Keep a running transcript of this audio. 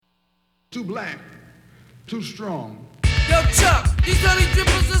Too black, too strong. Yo, Chuck, these honey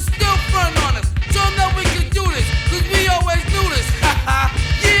drippers are still front on us. Show them that we can do this, cause we always do this.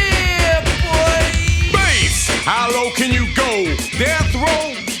 Yeah, boy! Bass! How low can you go? Death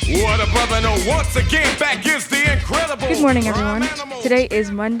row? What a brother, no. Once again, back is the incredible. Good morning, everyone. Today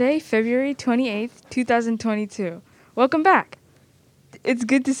is Monday, February 28th, 2022. Welcome back. It's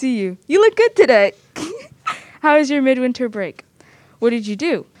good to see you. You look good today. How was your midwinter break? What did you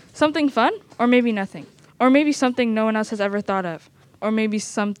do? Something fun? Or maybe nothing? Or maybe something no one else has ever thought of? Or maybe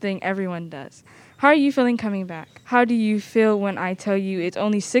something everyone does? How are you feeling coming back? How do you feel when I tell you it's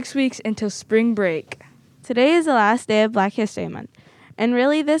only 6 weeks until spring break? Today is the last day of Black History Month, and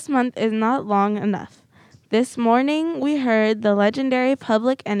really this month is not long enough. This morning we heard the legendary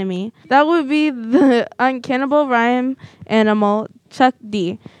Public Enemy, that would be the Uncannibal Rhyme Animal, Chuck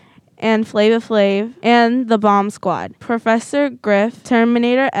D, and Flava Flav, and the Bomb Squad. Professor Griff,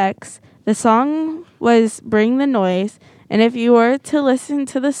 Terminator X. The song was Bring the Noise, and if you were to listen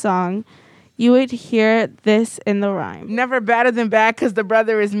to the song, you would hear this in the rhyme. Never badder than bad, because the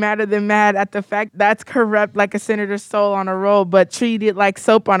brother is madder than mad at the fact that's corrupt like a senator's soul on a roll, but treat it like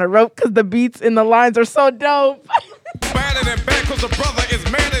soap on a rope, because the beats and the lines are so dope. Badder than bad, because the brother is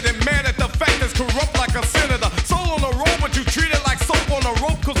madder than mad at the fact that's corrupt like a senator. Soul on a roll, but you treat it like soap on a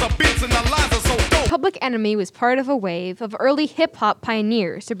rope, because the beats and the lines are so dope. Public Enemy was part of a wave of early hip-hop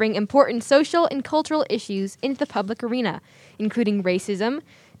pioneers to bring important social and cultural issues into the public arena, including racism,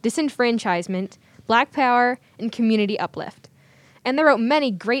 disenfranchisement, black power, and community uplift. And they wrote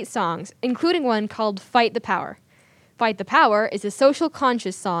many great songs, including one called Fight the Power. Fight the Power is a social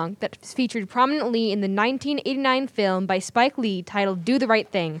conscious song that was featured prominently in the 1989 film by Spike Lee titled Do the Right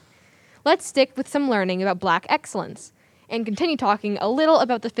Thing. Let's stick with some learning about black excellence, and continue talking a little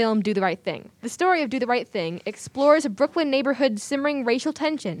about the film Do the Right Thing. The story of Do the Right Thing explores a Brooklyn neighborhood's simmering racial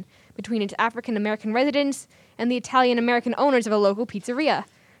tension between its African-American residents and the Italian-American owners of a local pizzeria,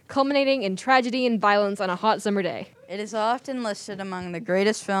 culminating in tragedy and violence on a hot summer day. It is often listed among the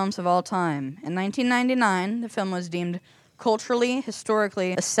greatest films of all time. In 1999, the film was deemed culturally,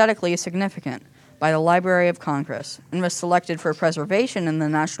 historically, aesthetically significant by the Library of Congress and was selected for preservation in the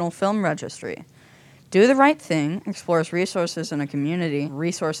National Film Registry. Do the Right Thing explores resources in a community,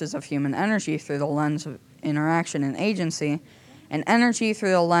 resources of human energy through the lens of interaction and agency, and energy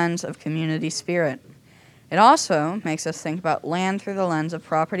through the lens of community spirit. It also makes us think about land through the lens of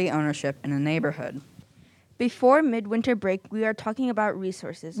property ownership in a neighborhood. Before midwinter break, we are talking about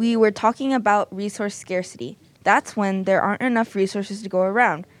resources. We were talking about resource scarcity. That's when there aren't enough resources to go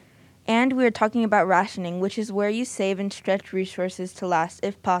around. And we are talking about rationing, which is where you save and stretch resources to last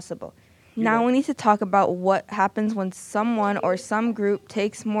if possible. Now we need to talk about what happens when someone or some group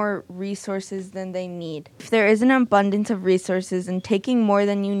takes more resources than they need. If there is an abundance of resources and taking more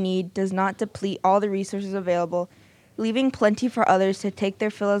than you need does not deplete all the resources available, leaving plenty for others to take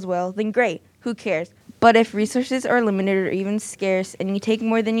their fill as well, then great, who cares? But if resources are limited or even scarce and you take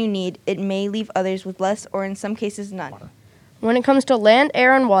more than you need, it may leave others with less or in some cases none. When it comes to land,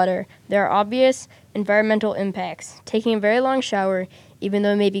 air, and water, there are obvious environmental impacts. Taking a very long shower, even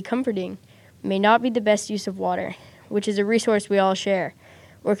though it may be comforting, may not be the best use of water, which is a resource we all share.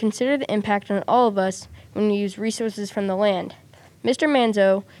 Or consider the impact on all of us when we use resources from the land. Mr.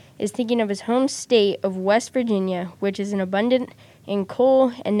 Manzo is thinking of his home state of West Virginia, which is abundant in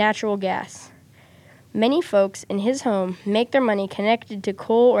coal and natural gas. Many folks in his home make their money connected to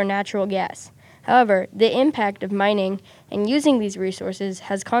coal or natural gas. However, the impact of mining and using these resources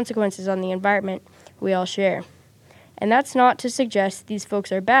has consequences on the environment we all share. And that's not to suggest these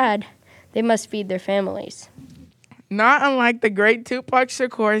folks are bad. They must feed their families. Not unlike the great Tupac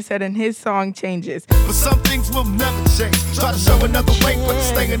Shakur said in his song Changes. But some things will never change. Try to show another way, but it's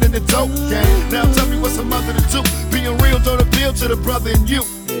staying in the dope game. Now tell me what's a mother to do. Being real don't appeal to the brother in you.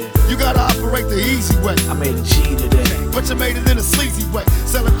 You gotta operate the easy way. I made a G today, but you made it in a sleazy way.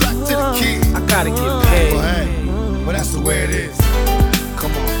 Sell it back to the kids. I gotta get paid. Well, hey, well, that's the way it is.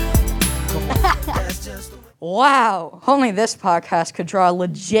 Come on. Wow! Only this podcast could draw a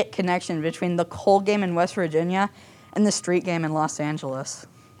legit connection between the coal game in West Virginia and the street game in Los Angeles.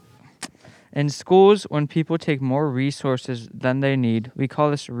 In schools, when people take more resources than they need, we call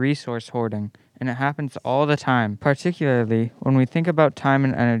this resource hoarding, and it happens all the time. Particularly when we think about time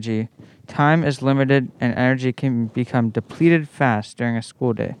and energy, time is limited and energy can become depleted fast during a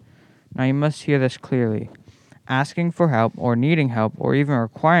school day. Now you must hear this clearly. Asking for help or needing help or even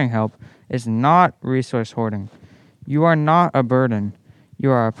requiring help is not resource hoarding. You are not a burden.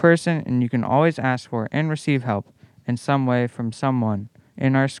 You are a person and you can always ask for and receive help in some way from someone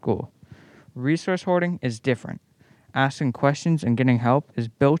in our school. Resource hoarding is different. Asking questions and getting help is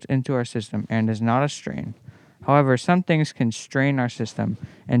built into our system and is not a strain. However, some things can strain our system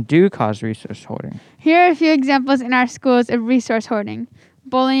and do cause resource hoarding. Here are a few examples in our schools of resource hoarding: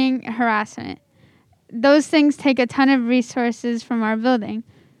 bullying, harassment. Those things take a ton of resources from our building.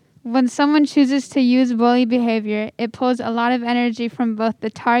 When someone chooses to use bully behavior, it pulls a lot of energy from both the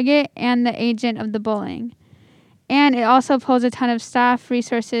target and the agent of the bullying. And it also pulls a ton of staff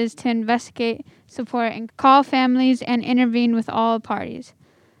resources to investigate, support, and call families and intervene with all parties.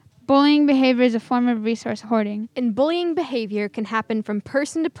 Bullying behavior is a form of resource hoarding. And bullying behavior can happen from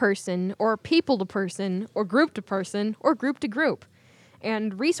person to person, or people to person, or group to person, or group to group.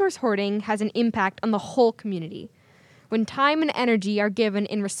 And resource hoarding has an impact on the whole community. When time and energy are given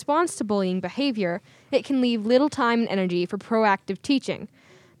in response to bullying behavior, it can leave little time and energy for proactive teaching.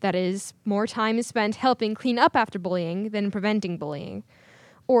 That is, more time is spent helping clean up after bullying than preventing bullying.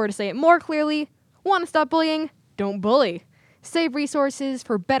 Or to say it more clearly, want to stop bullying? Don't bully. Save resources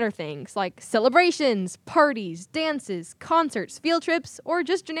for better things like celebrations, parties, dances, concerts, field trips, or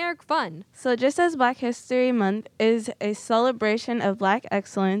just generic fun. So just as Black History Month is a celebration of Black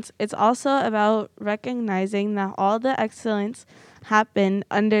excellence, it's also about recognizing that all the excellence happened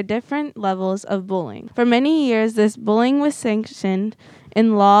under different levels of bullying. For many years, this bullying was sanctioned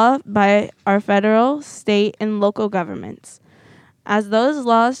in law by our federal, state, and local governments. As those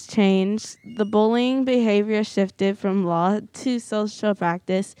laws changed, the bullying behavior shifted from law to social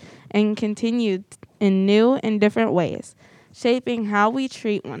practice and continued in new and different ways, shaping how we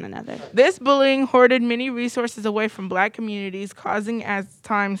treat one another. This bullying hoarded many resources away from Black communities, causing at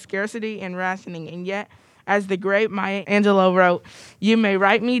times scarcity and rationing. And yet, as the great Maya Angelou wrote, "You may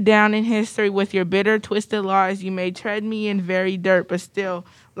write me down in history with your bitter, twisted lies. You may tread me in very dirt, but still,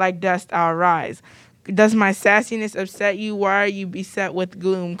 like dust, I'll rise. Does my sassiness upset you? Why are you beset with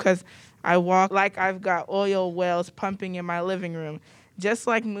gloom? 'Cause I walk like I've got oil wells pumping in my living room, just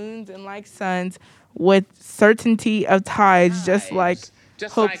like moons and like suns, with certainty of tides, just like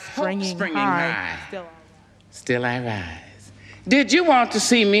hope springing high. Still I rise. Did you want to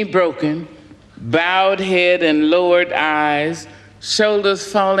see me broken, bowed head and lowered eyes, shoulders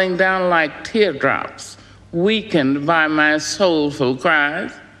falling down like teardrops, weakened by my soulful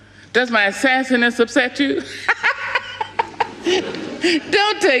cries? Does my sassiness upset you?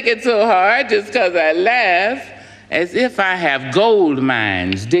 Don't take it so hard just because I laugh, as if I have gold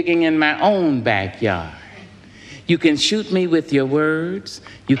mines digging in my own backyard. You can shoot me with your words,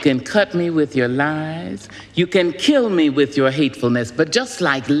 you can cut me with your lies, you can kill me with your hatefulness, but just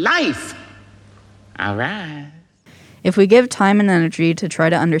like life, I rise. If we give time and energy to try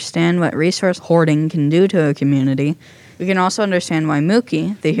to understand what resource hoarding can do to a community, we can also understand why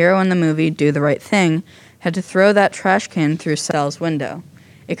Mookie, the hero in the movie Do the Right Thing, had to throw that trash can through Sal's window.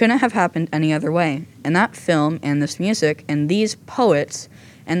 It couldn't have happened any other way. And that film and this music and these poets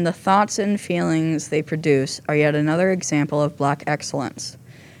and the thoughts and feelings they produce are yet another example of Black excellence.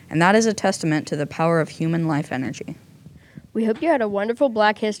 And that is a testament to the power of human life energy. We hope you had a wonderful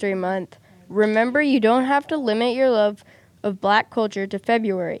Black History Month. Remember, you don't have to limit your love of Black culture to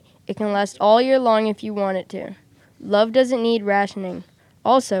February. It can last all year long if you want it to. Love doesn't need rationing.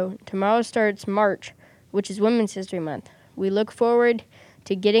 Also, tomorrow starts March, which is Women's History Month. We look forward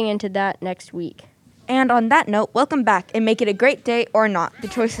to getting into that next week. And on that note, welcome back and make it a great day or not. The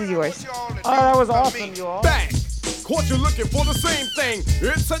choice is yours. Oh, that was awesome, you all. Back. Caught you looking for the same thing.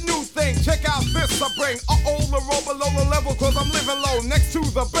 It's a new thing. Check out this I bring. The roll below the level, 'cause I'm living low next to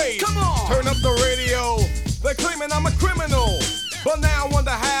the base. Come on. Turn up the radio. They're claiming I'm a criminal. But now I wonder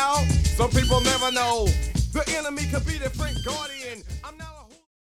how. Some people never know. The enemy could be their friend guardian.